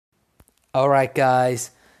All right,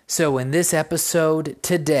 guys. So, in this episode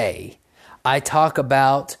today, I talk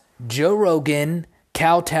about Joe Rogan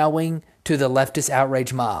kowtowing to the leftist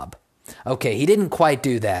outrage mob. Okay, he didn't quite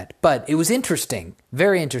do that, but it was interesting.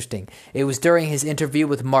 Very interesting. It was during his interview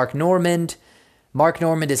with Mark Normand. Mark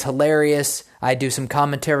Normand is hilarious. I do some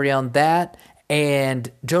commentary on that. And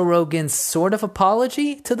Joe Rogan's sort of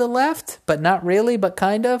apology to the left, but not really, but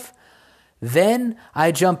kind of. Then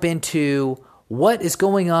I jump into what is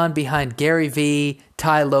going on behind Gary Vee,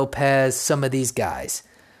 Tai Lopez, some of these guys.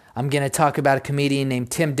 I'm going to talk about a comedian named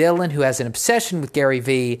Tim Dillon who has an obsession with Gary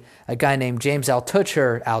Vee, a guy named James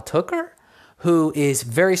Altucher, who is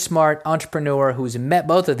very smart entrepreneur who's met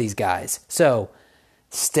both of these guys. So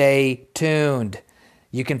stay tuned.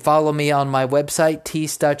 You can follow me on my website,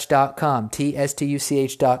 tstuch.com,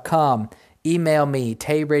 tstuch.com. Email me,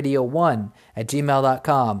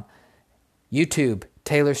 tayradio1@gmail.com. YouTube,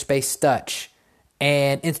 Taylor Space Stutch.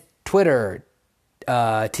 And Twitter,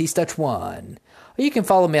 tstutch1. Or you can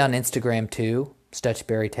follow me on Instagram too,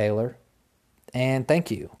 Stutchberry Taylor. And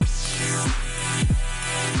thank you.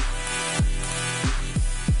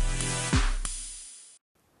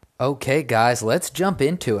 Okay, guys, let's jump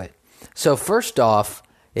into it. So first off,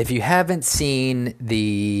 if you haven't seen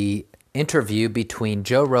the interview between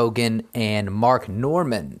Joe Rogan and Mark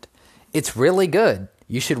Normand, it's really good.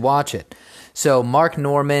 You should watch it. So Mark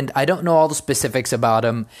Normand, I don't know all the specifics about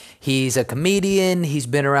him. He's a comedian. He's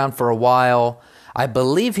been around for a while. I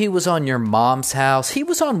believe he was on Your Mom's House. He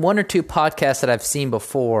was on one or two podcasts that I've seen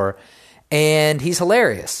before, and he's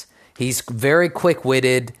hilarious. He's very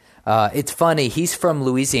quick-witted. It's funny. He's from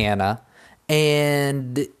Louisiana,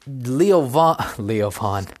 and Leo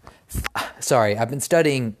Vaughn. Sorry, I've been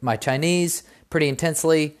studying my Chinese pretty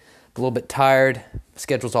intensely. A little bit tired.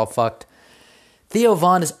 Schedule's all fucked. Theo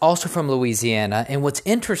Von is also from Louisiana, and what's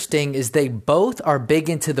interesting is they both are big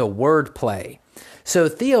into the wordplay. So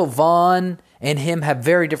Theo Von and him have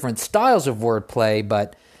very different styles of wordplay,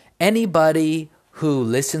 but anybody who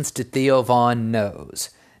listens to Theo Von knows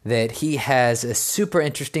that he has a super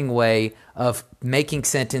interesting way of making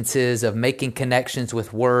sentences, of making connections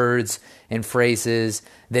with words and phrases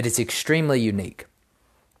that is extremely unique.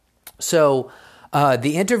 So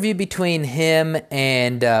the interview between him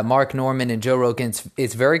and Mark Normand and Joe Rogan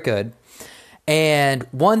is very good. And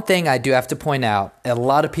one thing I do have to point out, a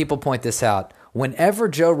lot of people point this out, whenever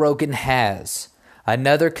Joe Rogan has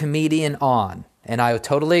another comedian on, and I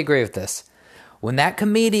totally agree with this, when that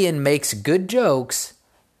comedian makes good jokes,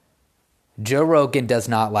 Joe Rogan does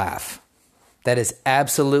not laugh. That is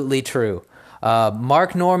absolutely true.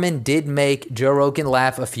 Mark Normand did make Joe Rogan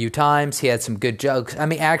laugh a few times. He had some good jokes. I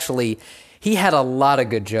mean, actually, he had a lot of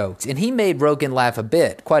good jokes, and he made Rogan laugh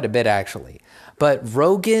quite a bit actually. But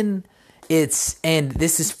Rogan, I've said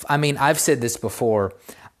this before,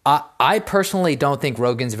 I personally don't think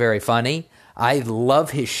Rogan's very funny. I love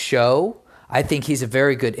his show. I think he's a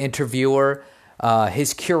very good interviewer.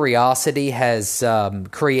 His curiosity has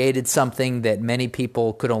created something that many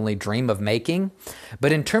people could only dream of making.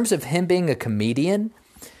 But in terms of him being a comedian,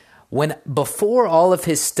 before all of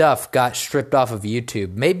his stuff got stripped off of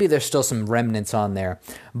YouTube, maybe there's still some remnants on there,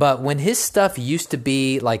 but when his stuff used to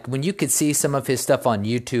be, like when you could see some of his stuff on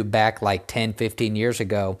YouTube back like 10, 15 years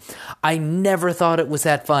ago, I never thought it was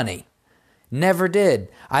that funny. Never did.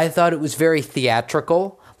 I thought it was very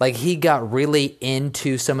theatrical. Like he got really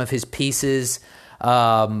into some of his pieces.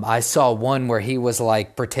 I saw one where he was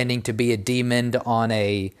like pretending to be a demon on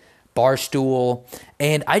a bar stool,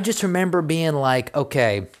 and I just remember being like,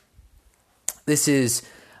 okay, this is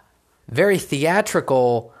very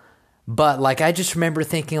theatrical, but like I just remember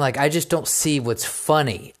thinking like I just don't see what's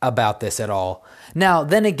funny about this at all. Now,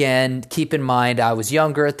 then again, keep in mind I was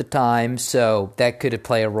younger at the time, so that could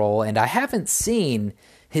play a role, and I haven't seen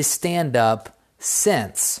his stand-up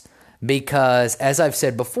since because, as I've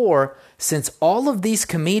said before, since all of these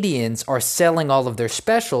comedians are selling all of their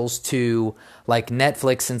specials to like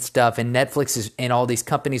Netflix and stuff, and and all these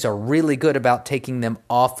companies are really good about taking them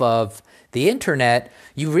off of the internet,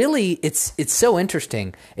 it's so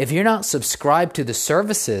interesting. If you're not subscribed to the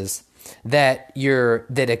services that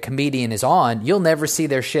a comedian is on, you'll never see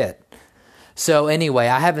their shit. So anyway,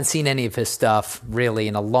 I haven't seen any of his stuff really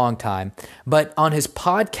in a long time, but on his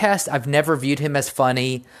podcast, I've never viewed him as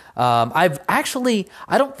funny. I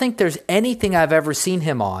don't think there's anything I've ever seen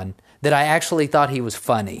him on that I actually thought he was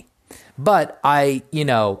funny, but I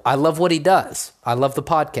love what he does. I love the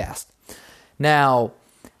podcast. Now,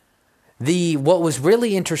 what was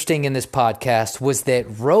really interesting in this podcast was that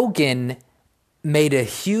Rogan made a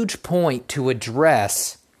huge point to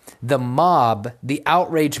address the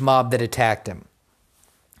outrage mob that attacked him.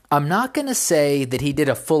 I'm not going to say that he did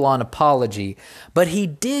a full-on apology, but he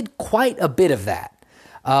did quite a bit of that.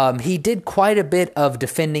 He did quite a bit of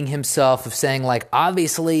defending himself, of saying, like,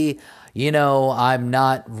 obviously, I'm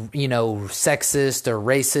not, sexist or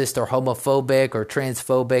racist or homophobic or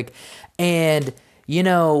transphobic. And,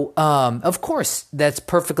 of course, that's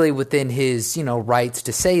perfectly within his, rights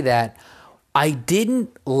to say that. I didn't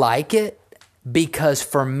like it because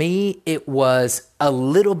for me, it was a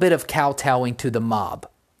little bit of kowtowing to the mob.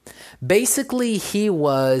 Basically, he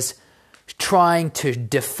was trying to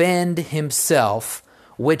defend himself,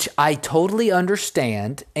 which I totally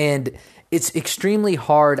understand. And it's extremely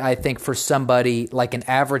hard, I think, for somebody like an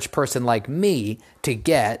average person like me to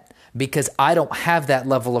get, because I don't have that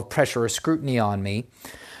level of pressure or scrutiny on me.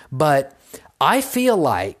 But I feel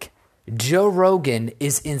like Joe Rogan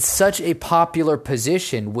is in such a popular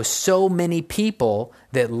position with so many people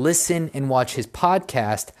that listen and watch his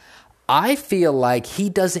podcast. I feel like he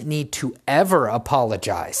doesn't need to ever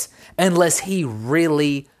apologize unless he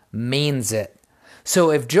really means it.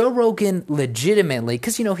 So if Joe Rogan legitimately,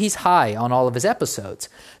 because, he's high on all of his episodes.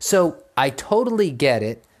 So I totally get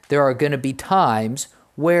it. There are going to be times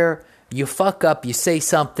where you fuck up, you say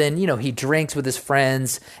something, he drinks with his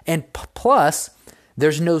friends, and plus,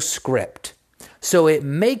 there's no script. So it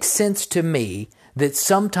makes sense to me that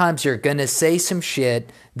sometimes you're going to say some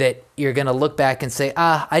shit that you're going to look back and say,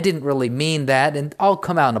 I didn't really mean that, and I'll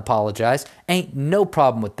come out and apologize. Ain't no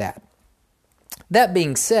problem with that. That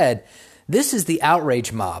being said, this is the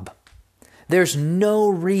outrage mob. There's no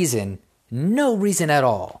reason at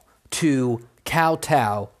all to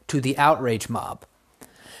kowtow to the outrage mob.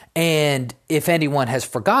 And if anyone has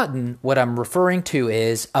forgotten, what I'm referring to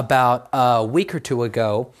is about a week or two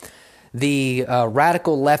ago, the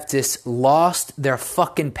radical leftists lost their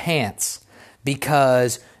fucking pants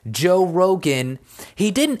because Joe Rogan,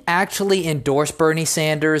 he didn't actually endorse Bernie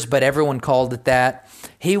Sanders, but everyone called it that.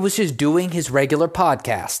 He was just doing his regular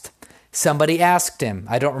podcast. Somebody asked him,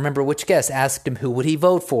 I don't remember which guest, asked him who would he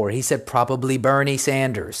vote for. He said probably Bernie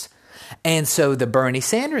Sanders. And so the Bernie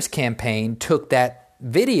Sanders campaign took that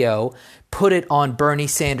video, put it on Bernie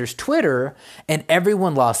Sanders' Twitter, and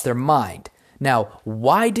everyone lost their mind. Now,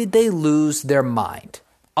 why did they lose their mind?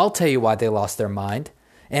 I'll tell you why they lost their mind.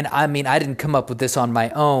 And I mean, I didn't come up with this on my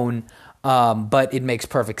own, but it makes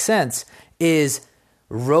perfect sense, is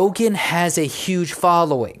Rogan has a huge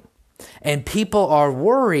following. And people are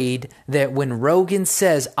worried that when Rogan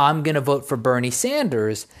says, I'm going to vote for Bernie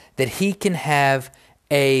Sanders, that he can have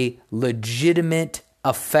a legitimate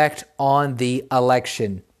effect on the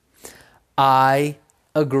election. I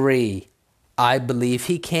agree. I believe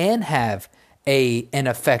he can have an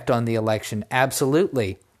effect on the election.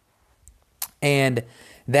 Absolutely. And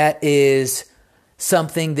that is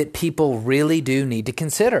something that people really do need to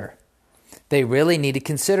consider. They really need to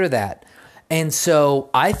consider that. And so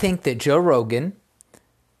I think that Joe Rogan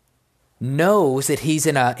knows that he's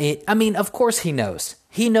of course he knows.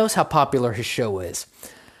 He knows how popular his show is.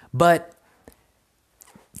 But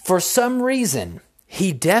for some reason,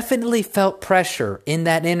 he definitely felt pressure in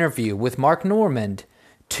that interview with Mark Normand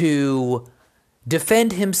to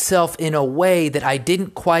defend himself in a way that I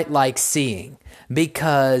didn't quite like seeing,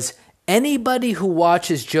 because anybody who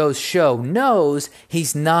watches Joe's show knows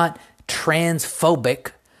he's not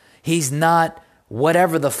transphobic. He's not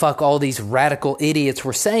whatever the fuck all these radical idiots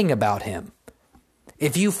were saying about him.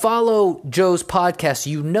 If you follow Joe's podcast,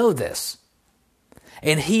 you know this.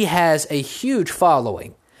 And he has a huge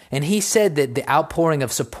following. And he said that the outpouring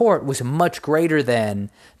of support was much greater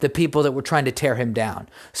than the people that were trying to tear him down.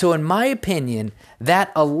 So in my opinion,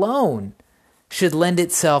 that alone should lend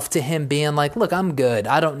itself to him being like, look, I'm good.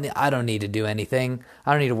 I don't need to do anything.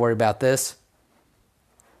 I don't need to worry about this.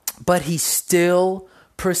 But he still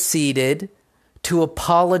proceeded to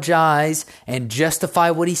apologize and justify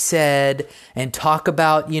what he said and talk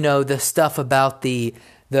about, the stuff about the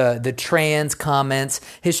trans comments.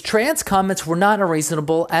 His trans comments were not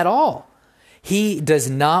unreasonable at all. He does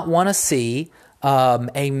not want to see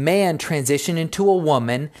a man transition into a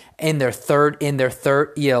woman in their 30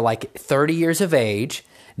 years of age,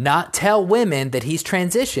 not tell women that he's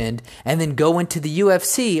transitioned, and then go into the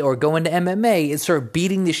UFC or go into MMA and start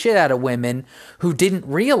beating the shit out of women who didn't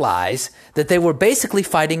realize that they were basically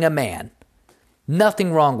fighting a man.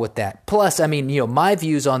 Nothing wrong with that. Plus, my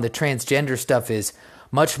views on the transgender stuff is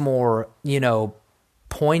much more,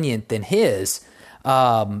 poignant than his.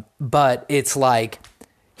 But it's like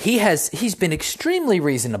he's been extremely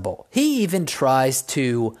reasonable. He even tries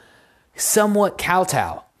to somewhat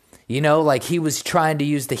kowtow. Like he was trying to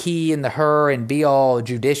use the he and the her and be all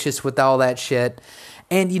judicious with all that shit.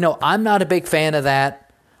 And, I'm not a big fan of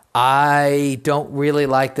that. I don't really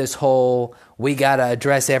like this whole we got to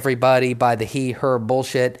address everybody by the he, her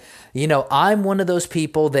bullshit. I'm one of those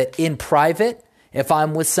people that in private, if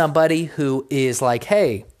I'm with somebody who is like,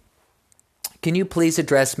 hey, can you please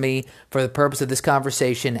address me for the purpose of this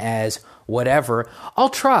conversation as whatever, I'll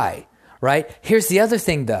try, right? Here's the other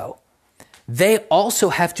thing, though. They also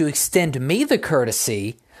have to extend me the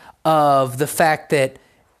courtesy of the fact that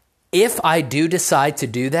if I do decide to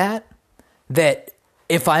do that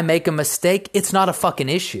if I make a mistake, it's not a fucking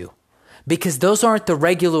issue. Because those aren't the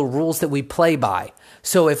regular rules that we play by.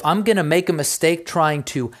 So if I'm going to make a mistake trying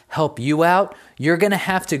to help you out, you're going to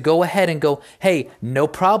have to go ahead and go, hey, no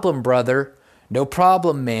problem, brother. No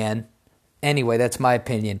problem, man. Anyway, that's my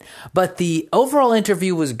opinion. But the overall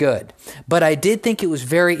interview was good. But I did think it was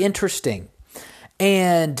very interesting.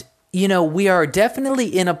 And, we are definitely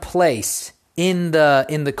in a place in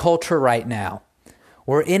the culture right now.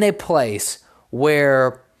 We're in a place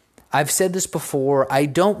where, I've said this before, I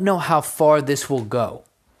don't know how far this will go.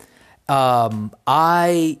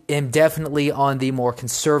 I am definitely on the more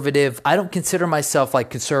conservative. I don't consider myself like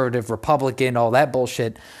conservative, Republican, all that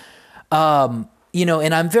bullshit. And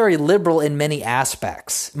I'm very liberal in many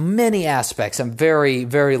aspects. Many aspects. I'm very,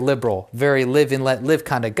 very liberal, very live and let live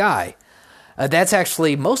kind of guy. That's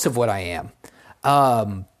actually most of what I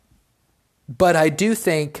am. But I do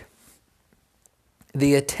think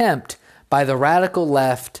the attempt by the radical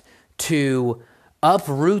left to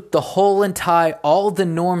uproot all the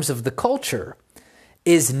norms of the culture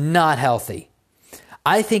is not healthy.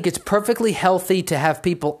 I think it's perfectly healthy to have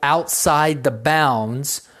people outside the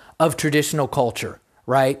bounds of traditional culture,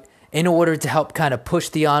 right? In order to help kind of push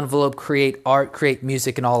the envelope, create art, create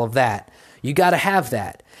music, and all of that. You got to have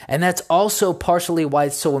that. And that's also partially why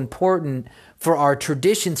it's so important for our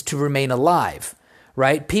traditions to remain alive,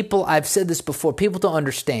 right? I've said this before, people don't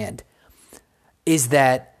understand is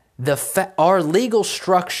that our legal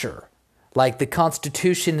structure, like the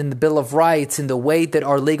Constitution and the Bill of Rights and the way that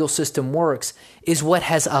our legal system works, is what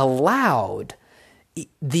has allowed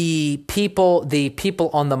the people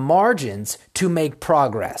on the margins to make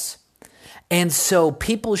progress. And so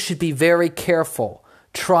people should be very careful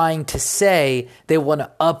trying to say they want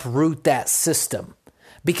to uproot that system,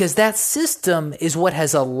 because that system is what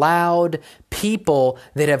has allowed people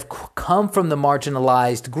that have come from the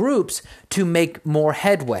marginalized groups to make more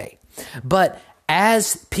headway. But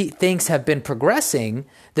as things have been progressing,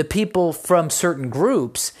 the people from certain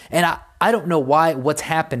groups, and I don't know what's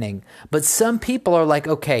happening, but some people are like,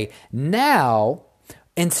 okay, now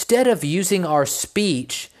instead of using our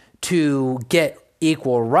speech to get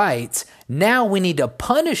equal rights, now we need to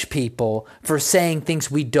punish people for saying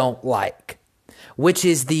things we don't like, which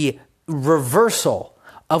is the reversal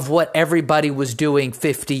of what everybody was doing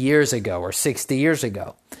 50 years ago or 60 years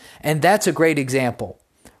ago. And that's a great example,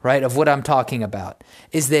 right, of what I'm talking about,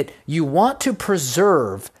 is that you want to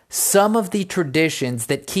preserve some of the traditions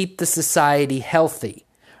that keep the society healthy,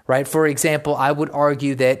 right? For example, I would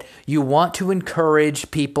argue that you want to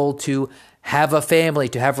encourage people to have a family,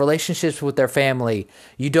 to have relationships with their family.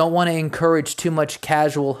 You don't want to encourage too much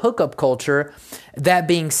casual hookup culture. That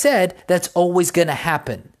being said, that's always going to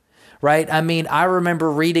happen, right? I mean, I remember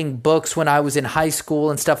reading books when I was in high school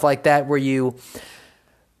and stuff like that where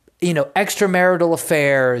extramarital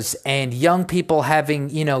affairs and young people having,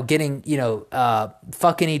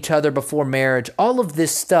 fucking each other before marriage. All of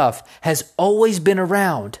this stuff has always been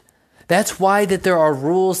around. That's why that there are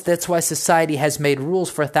rules. That's why society has made rules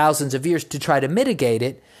for thousands of years to try to mitigate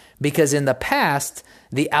it, because in the past,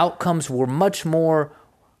 the outcomes were much more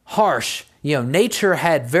harsh. Nature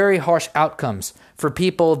had very harsh outcomes for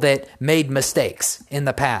people that made mistakes in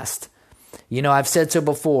the past. I've said so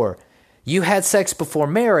before. You had sex before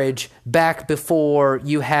marriage, back before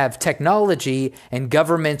you have technology and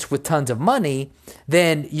governments with tons of money,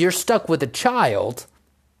 then you're stuck with a child.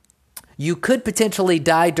 You could potentially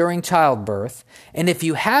die during childbirth. And if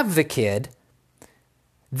you have the kid,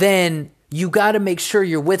 then you got to make sure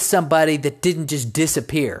you're with somebody that didn't just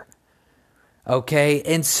disappear. Okay?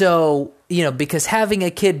 And so, because having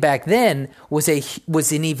a kid back then was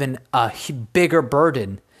an even bigger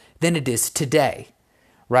burden than it is today.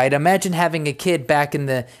 Right? Imagine having a kid back in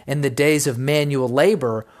the days of manual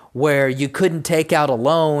labor where you couldn't take out a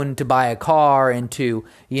loan to buy a car and to,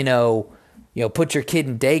 put your kid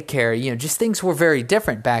in daycare. Just things were very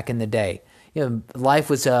different back in the day. Life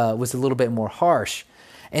was a little bit more harsh.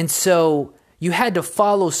 And so you had to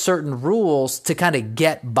follow certain rules to kind of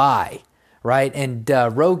get by, right? And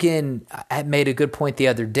Rogan had made a good point the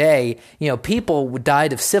other day. People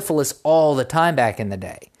died of syphilis all the time back in the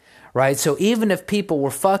day. Right? So even if people were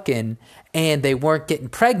fucking and they weren't getting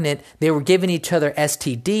pregnant, they were giving each other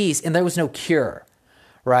STDs, and there was no cure,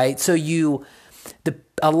 right? So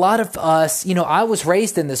a lot of us, I was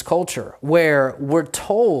raised in this culture where we're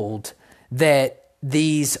told that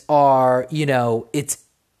these are, it's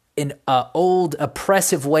an old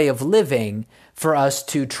oppressive way of living for us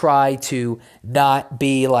to try to not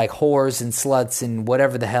be like whores and sluts and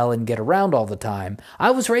whatever the hell and get around all the time.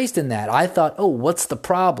 I was raised in that. I thought, oh, what's the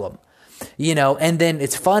problem? And then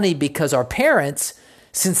it's funny because our parents,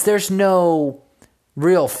 since there's no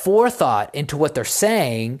real forethought into what they're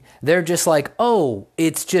saying, they're just like, oh,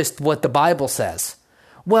 it's just what the Bible says.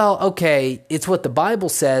 Well, okay, it's what the Bible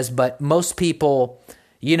says, but most people,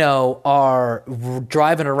 are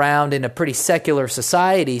driving around in a pretty secular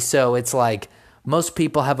society, so it's like most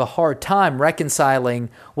people have a hard time reconciling,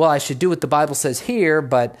 well, I should do what the Bible says here,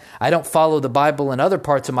 but I don't follow the Bible in other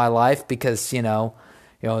parts of my life because,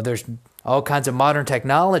 there's all kinds of modern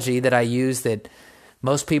technology that I use that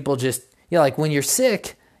most people just, like when you're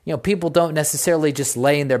sick, people don't necessarily just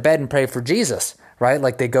lay in their bed and pray for Jesus, right?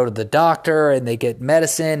 Like they go to the doctor and they get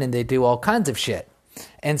medicine and they do all kinds of shit.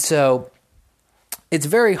 And so it's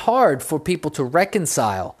very hard for people to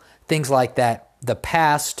reconcile things like that, the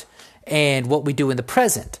past and what we do in the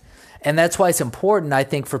present. And that's why it's important, I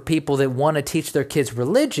think, for people that want to teach their kids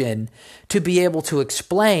religion to be able to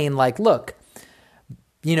explain, like, look,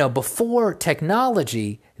 before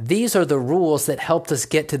technology, these are the rules that helped us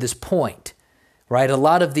get to this point, right? A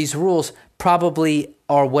lot of these rules probably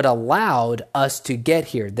are what allowed us to get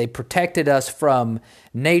here. They protected us from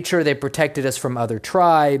nature. They protected us from other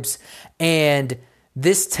tribes. And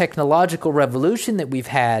this technological revolution that we've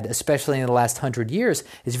had, especially in the last 100 years,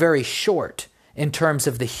 is very short in terms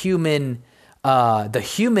of the human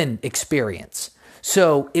experience.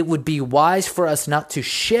 So it would be wise for us not to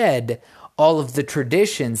shed all of the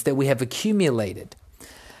traditions that we have accumulated.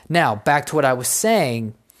 Now, back to what I was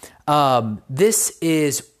saying, this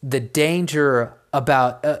is the danger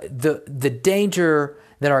about the danger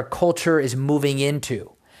that our culture is moving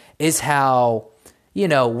into, is how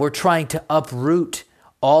we're trying to uproot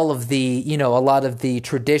all of the, a lot of the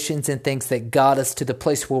traditions and things that got us to the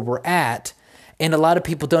place where we're at. And a lot of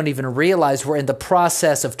people don't even realize we're in the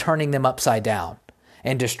process of turning them upside down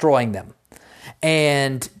and destroying them.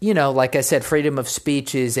 And, like I said, freedom of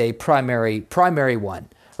speech is a primary one,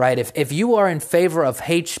 right? If you are in favor of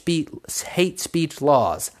hate speech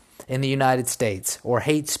laws in the United States or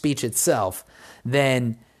hate speech itself,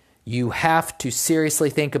 then you have to seriously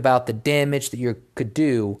think about the damage that you could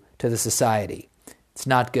do to the society. It's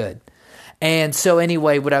not good. And so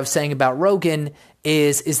anyway, what I was saying about Rogan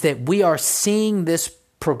is that we are seeing this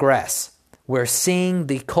progress. We're seeing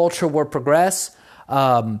the culture war progress.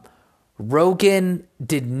 Rogan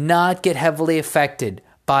did not get heavily affected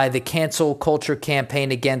by the cancel culture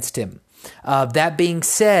campaign against him. That being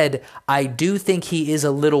said, I do think he is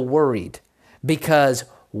a little worried because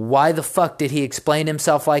why the fuck did he explain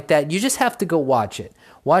himself like that? You just have to go watch it.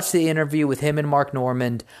 Watch the interview with him and Mark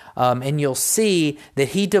Normand, and you'll see that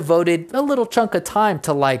he devoted a little chunk of time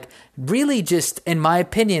to really just, in my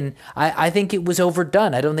opinion, I think it was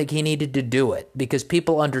overdone. I don't think he needed to do it because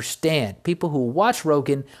people understand. People who watch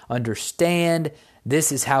Rogan understand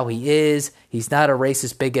this is how he is. He's not a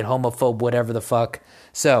racist, bigot, homophobe, whatever the fuck.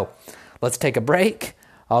 So let's take a break.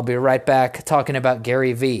 I'll be right back talking about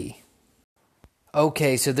Gary Vee.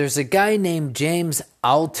 Okay, so there's a guy named James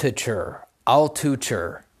Altucher. I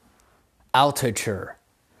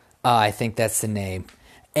think that's the name.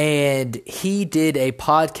 And he did a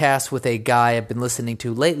podcast with a guy I've been listening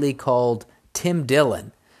to lately called Tim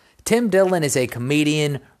Dillon. Tim Dillon is a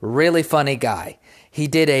comedian, really funny guy. He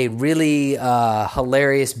did a really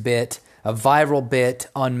hilarious bit, a viral bit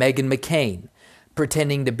on Meghan McCain,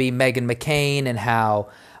 pretending to be Meghan McCain and how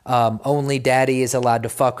only daddy is allowed to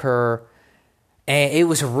fuck her. And it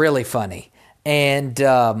was really funny. And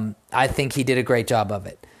I think he did a great job of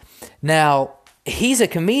it. Now, he's a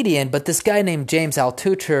comedian, but this guy named James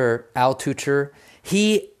Altucher,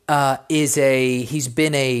 he's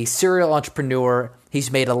been a serial entrepreneur.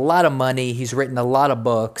 He's made a lot of money. He's written a lot of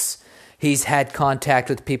books. He's had contact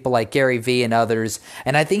with people like Gary Vee and others.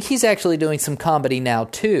 And I think he's actually doing some comedy now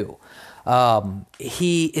too.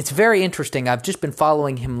 It's very interesting. I've just been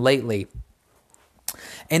following him lately.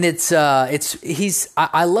 And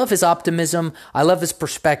I love his optimism. I love his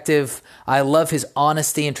perspective. I love his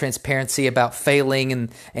honesty and transparency about failing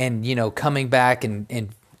and coming back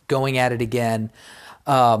and going at it again.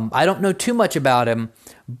 I don't know too much about him,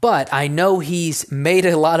 but I know he's made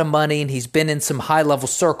a lot of money and he's been in some high level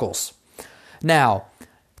circles. Now,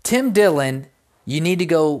 Tim Dillon, you need to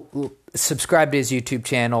go subscribe to his YouTube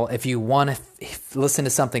channel. If you want to listen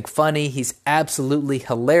to something funny, he's absolutely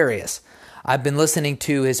hilarious. I've been listening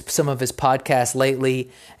to some of his podcasts lately,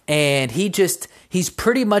 and he's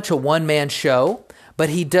pretty much a one-man show, but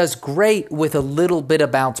he does great with a little bit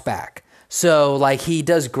of bounce back. So like he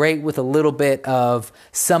does great with a little bit of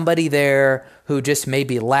somebody there who just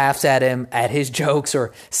maybe laughs at him, at his jokes,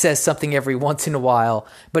 or says something every once in a while,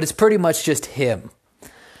 but it's pretty much just him.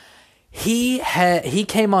 He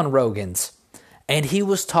came on Rogan's, and he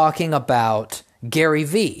was talking about Gary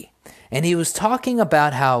Vee, and he was talking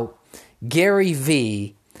about how Gary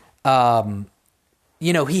Vee,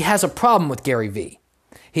 he has a problem with Gary Vee.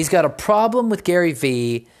 He's got a problem with Gary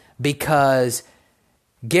Vee because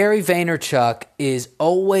Gary Vaynerchuk is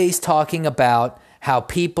always talking about how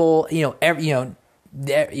people,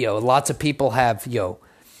 lots of people have,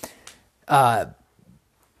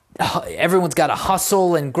 everyone's got to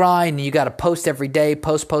hustle and grind, and you got to post every day,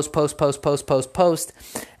 post,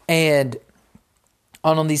 and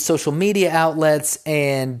on these social media outlets,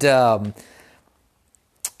 and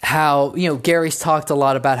how, Gary's talked a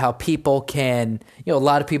lot about how people can, a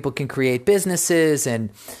lot of people can create businesses,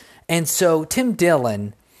 and so Tim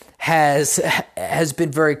Dillon has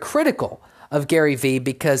been very critical of Gary Vee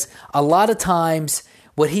because a lot of times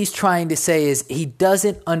what he's trying to say is he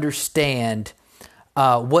doesn't understand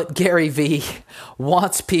what Gary Vee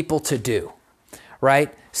wants people to do,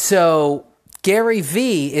 right? So Gary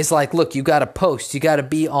Vee is like, look, you got to post, you got to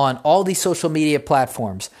be on all these social media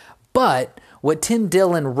platforms. But what Tim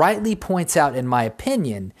Dillon rightly points out, in my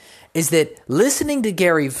opinion, is that listening to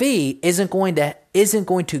Gary Vee isn't going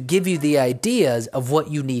to give you the ideas of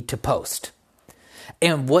what you need to post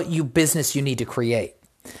and what business you need to create.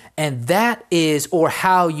 And that is, or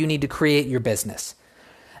how you need to create your business.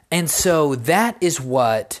 And so that is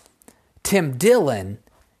what Tim Dillon,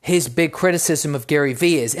 his big criticism of Gary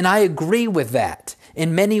Vee is. And I agree with that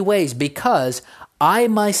in many ways because I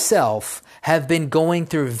myself have been going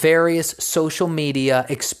through various social media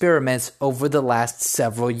experiments over the last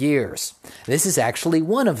several years. This is actually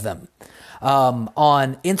one of them.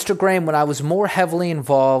 On Instagram, when I was more heavily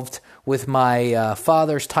involved with my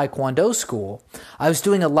father's Taekwondo school, I was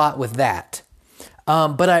doing a lot with that.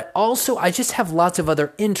 But I just have lots of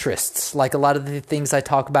other interests. Like a lot of the things I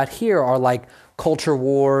talk about here are like culture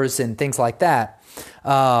wars and things like that.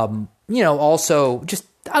 Also just,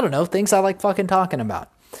 I don't know, things I like fucking talking about.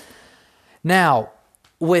 Now,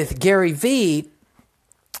 with Gary Vee,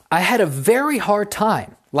 I had a very hard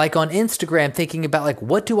time, like on Instagram, thinking about like,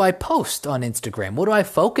 what do I post on Instagram? What do I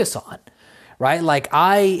focus on? Right? Like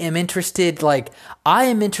I am interested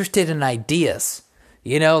in ideas,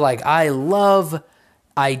 like I love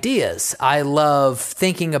ideas. I love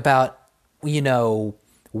thinking about,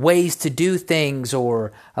 ways to do things,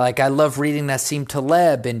 or like I love reading Nassim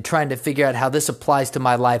Taleb and trying to figure out how this applies to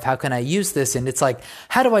my life. How can I use this? And it's like,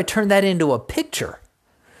 how do I turn that into a picture?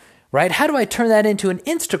 Right? How do I turn that into an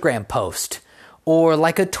Instagram post or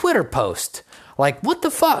like a Twitter post? Like, what the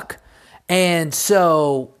fuck? And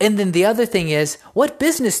then the other thing is, what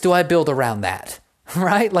business do I build around that?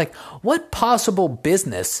 Right? Like, what possible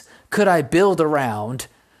business could I build around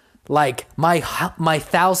like my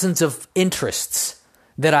thousands of interests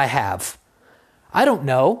that I have? I don't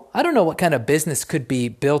know. I don't know what kind of business could be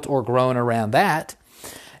built or grown around that.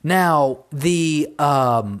 Now, it's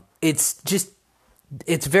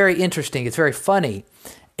very interesting. It's very funny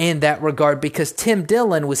in that regard because Tim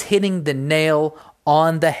Dillon was hitting the nail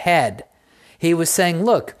on the head. He was saying,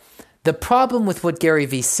 look, the problem with what Gary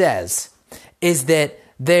Vee says is that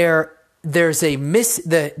there's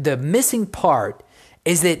the missing part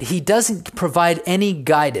is that he doesn't provide any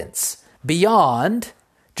guidance beyond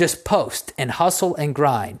just post and hustle and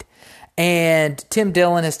grind. And Tim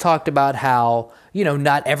Dillon has talked about how,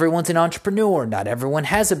 not everyone's an entrepreneur. Not everyone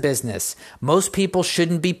has a business. Most people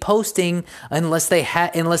shouldn't be posting unless they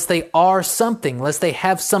have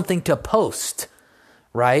something to post,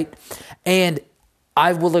 right? And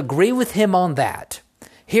I will agree with him on that.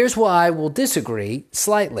 Here's why I will disagree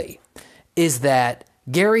slightly, is that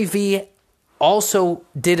Gary Vee also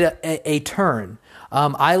did a turn.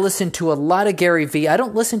 I listen to a lot of Gary Vee. I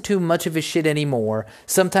don't listen to much of his shit anymore.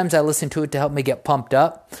 Sometimes I listen to it to help me get pumped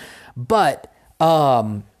up. But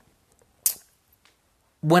when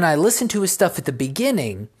I listened to his stuff at the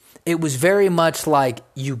beginning, it was very much like,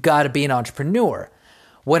 you got to be an entrepreneur.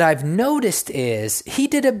 What I've noticed is he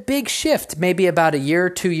did a big shift maybe about a year or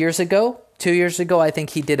 2 years ago. 2 years ago, I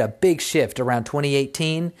think he did a big shift around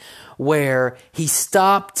 2018 where he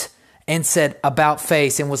stopped and said about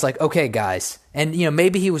face and was like, okay, guys. And,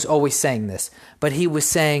 maybe he was always saying this, but he was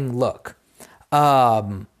saying, look,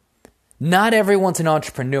 not everyone's an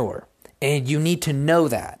entrepreneur. And you need to know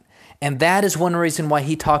that. And that is one reason why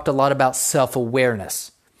he talked a lot about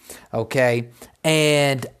self-awareness. Okay?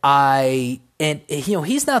 And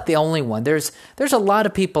he's not the only one. There's a lot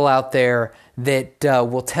of people out there that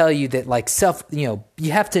will tell you that like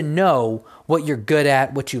you have to know what you're good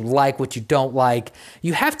at, what you like, what you don't like.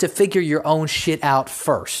 You have to figure your own shit out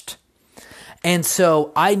first. And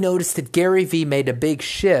so I noticed that Gary Vee made a big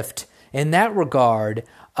shift in that regard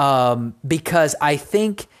because I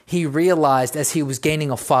think he realized as he was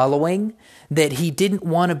gaining a following that he didn't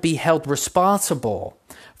want to be held responsible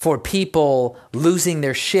for people losing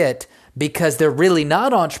their shit because they're really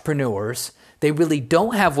not entrepreneurs. They really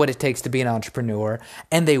don't have what it takes to be an entrepreneur,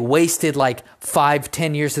 and they wasted like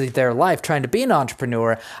 5-10 years of their life trying to be an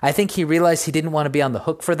entrepreneur. I think he realized he didn't want to be on the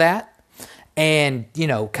hook for that and,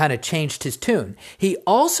 kind of changed his tune. He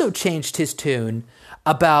also changed his tune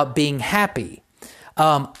about being happy.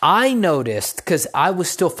 I noticed, because I was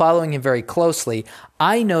still following him very closely,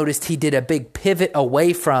 I noticed he did a big pivot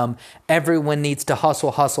away from everyone needs to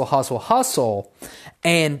hustle, hustle, hustle, hustle,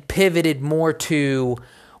 and pivoted more to,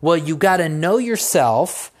 well, you got to know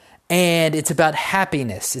yourself, and it's about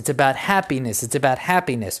happiness. It's about happiness. It's about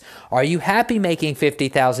happiness. Are you happy making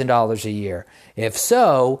 $50,000 a year? If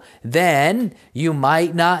so, then you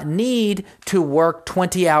might not need to work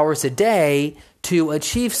 20 hours a day to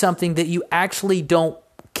achieve something that you actually don't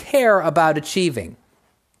care about achieving.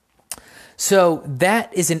 So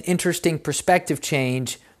that is an interesting perspective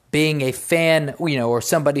change, being a fan, or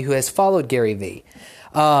somebody who has followed Gary Vee.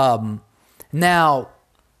 Now,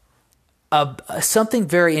 something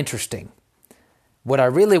very interesting. What I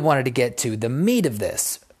really wanted to get to, the meat of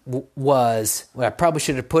this was, I probably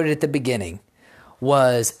should have put it at the beginning,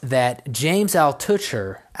 was that James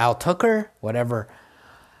Altucher, whatever,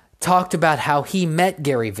 talked about how he met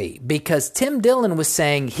Gary Vee, because Tim Dillon was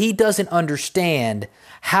saying he doesn't understand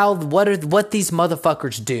what these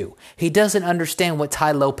motherfuckers do. He doesn't understand what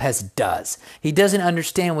Tai Lopez does. He doesn't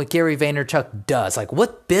understand what Gary Vaynerchuk does. Like,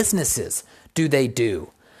 what businesses do they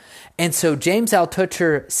do? And so James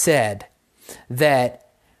Altucher said that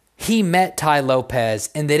he met Tai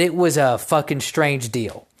Lopez and that it was a fucking strange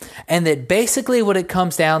deal. And that basically what it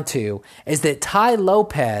comes down to is that Tai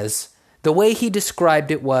Lopez, the way he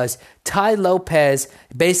described it was, Tai Lopez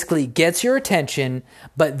basically gets your attention,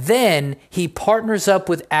 but then he partners up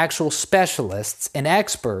with actual specialists and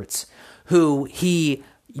experts who he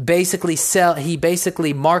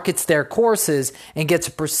basically markets their courses and gets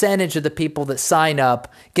a percentage of the people that sign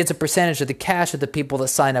up, gets a percentage of the cash of the people that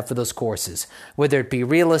sign up for those courses, whether it be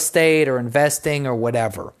real estate or investing or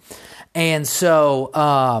whatever. And so,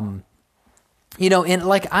 and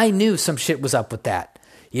like I knew some shit was up with that.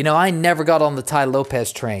 I never got on the Tai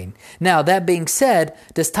Lopez train. Now, that being said,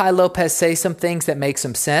 does Tai Lopez say some things that make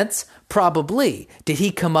some sense? Probably. Did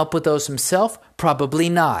he come up with those himself? Probably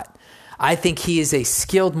not. I think he is a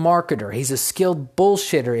skilled marketer. He's a skilled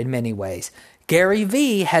bullshitter in many ways. Gary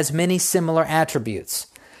Vee has many similar attributes.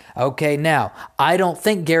 Okay, now, I don't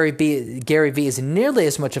think Gary Vee is nearly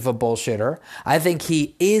as much of a bullshitter. I think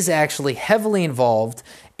he is actually heavily involved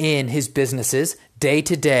in his businesses day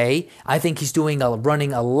to day. I think he's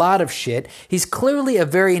running a lot of shit. He's clearly a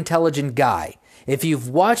very intelligent guy. If you've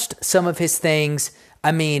watched some of his things,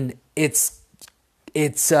 I mean, it's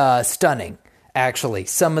stunning. Actually,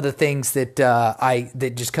 some of the things that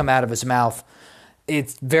just come out of his mouth,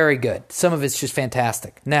 it's very good. Some of it's just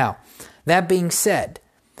fantastic. Now, that being said,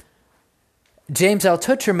 James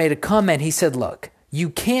Altucher made a comment. He said, look, you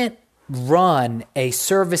can't run a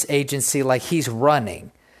service agency like he's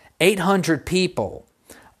running. 800 people.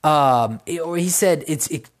 He said it's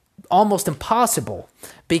almost impossible,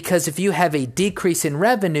 because if you have a decrease in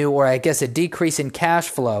revenue, or I guess a decrease in cash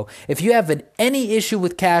flow, if you have any issue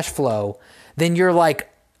with cash flow, then you're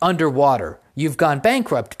like underwater. You've gone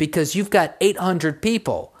bankrupt because you've got 800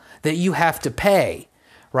 people that you have to pay,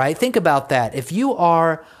 right? Think about that. If you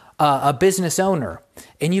are a business owner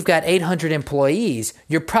and you've got 800 employees,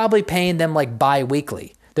 you're probably paying them like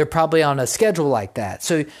bi-weekly. They're probably on a schedule like that.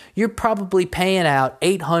 So you're probably paying out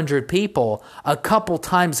 800 people a couple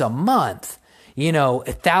times a month,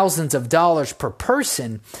 thousands of dollars per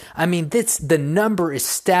person. I mean, the number is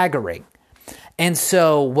staggering. And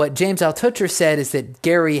so what James Altucher said is that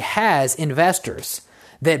Gary has investors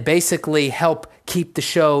that basically help keep the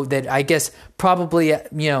show, that I guess probably,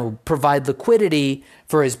 provide liquidity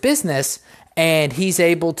for his business. And he's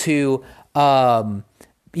able to, Gary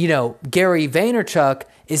Vaynerchuk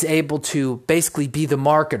is able to basically be the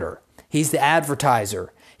marketer. He's the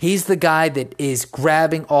advertiser. He's the guy that is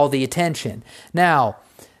grabbing all the attention. Now,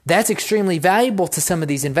 that's extremely valuable to some of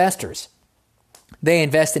these investors. They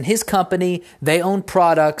invest in his company, they own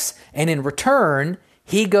products, and in return,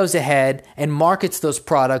 he goes ahead and markets those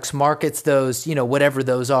products, markets those, whatever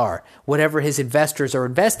those are. Whatever his investors are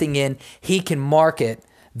investing in, he can market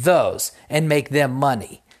those and make them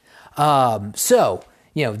money. So,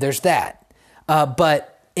 there's that.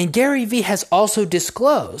 And Gary Vee has also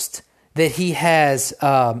disclosed that he has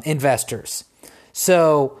investors.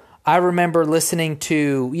 So I remember listening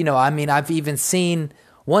to, I've even seen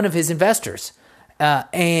one of his investors.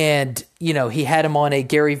 And he had him on a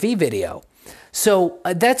Gary Vee video. So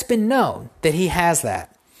that's been known that he has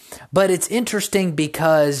that. But it's interesting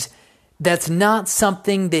because that's not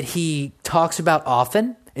something that he talks about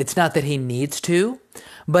often. It's not that he needs to.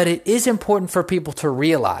 But it is important for people to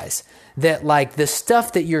realize that, like, the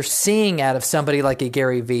stuff that you're seeing out of somebody like a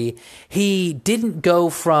Gary Vee, he didn't go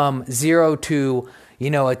from zero to, a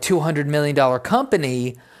 $200 million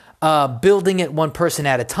company, building it one person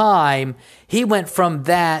at a time. He went from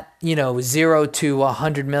that, zero to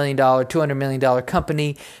 $100 million, $200 million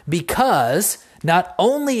company because not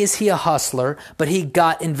only is he a hustler, but he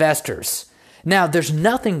got investors. Now, there's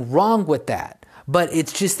nothing wrong with that, but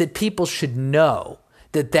it's just that people should know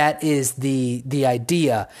that is the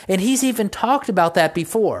idea. And he's even talked about that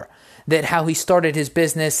before, that how he started his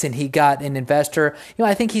business and he got an investor.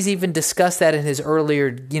 I think he's even discussed that in his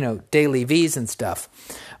earlier, Daily V's and stuff.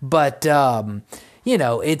 But,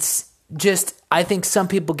 it's just, I think some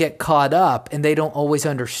people get caught up and they don't always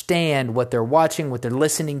understand what they're watching, what they're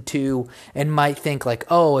listening to, and might think like,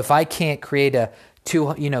 oh, if I can't create a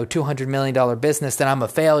 $200 million business, then I'm a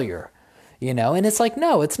failure, and it's like,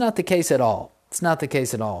 no, it's not the case at all. It's not the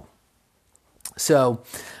case at all. So,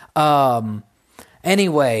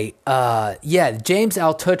 anyway, James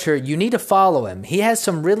Altucher, you need to follow him. He has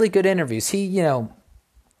some really good interviews.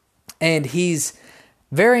 And he's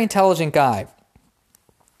very intelligent guy.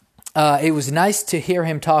 It was nice to hear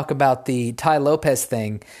him talk about the Tai Lopez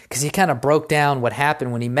thing because he kind of broke down what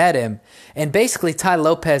happened when he met him. And basically, Tai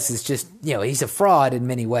Lopez is just, he's a fraud in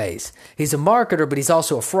many ways. He's a marketer, but he's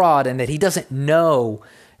also a fraud in that he doesn't know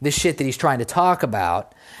the shit that he's trying to talk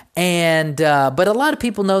about. And but a lot of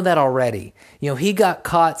people know that already. He got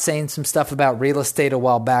caught saying some stuff about real estate a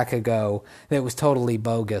while back ago that was totally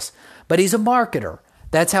bogus. But he's a marketer.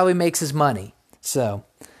 That's how he makes his money. So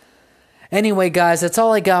anyway, guys, that's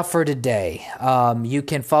all I got for today. You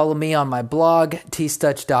can follow me on my blog,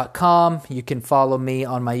 tstutch.com. You can follow me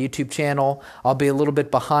on my YouTube channel. I'll be a little bit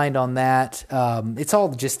behind on that. It's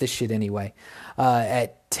all just this shit anyway.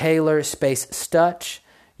 At Taylor Stutch.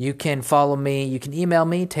 You can follow me. You can email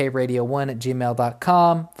me,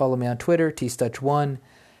 tayradio1@gmail.com. Follow me on Twitter, tstutch1.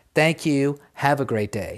 Thank you. Have a great day.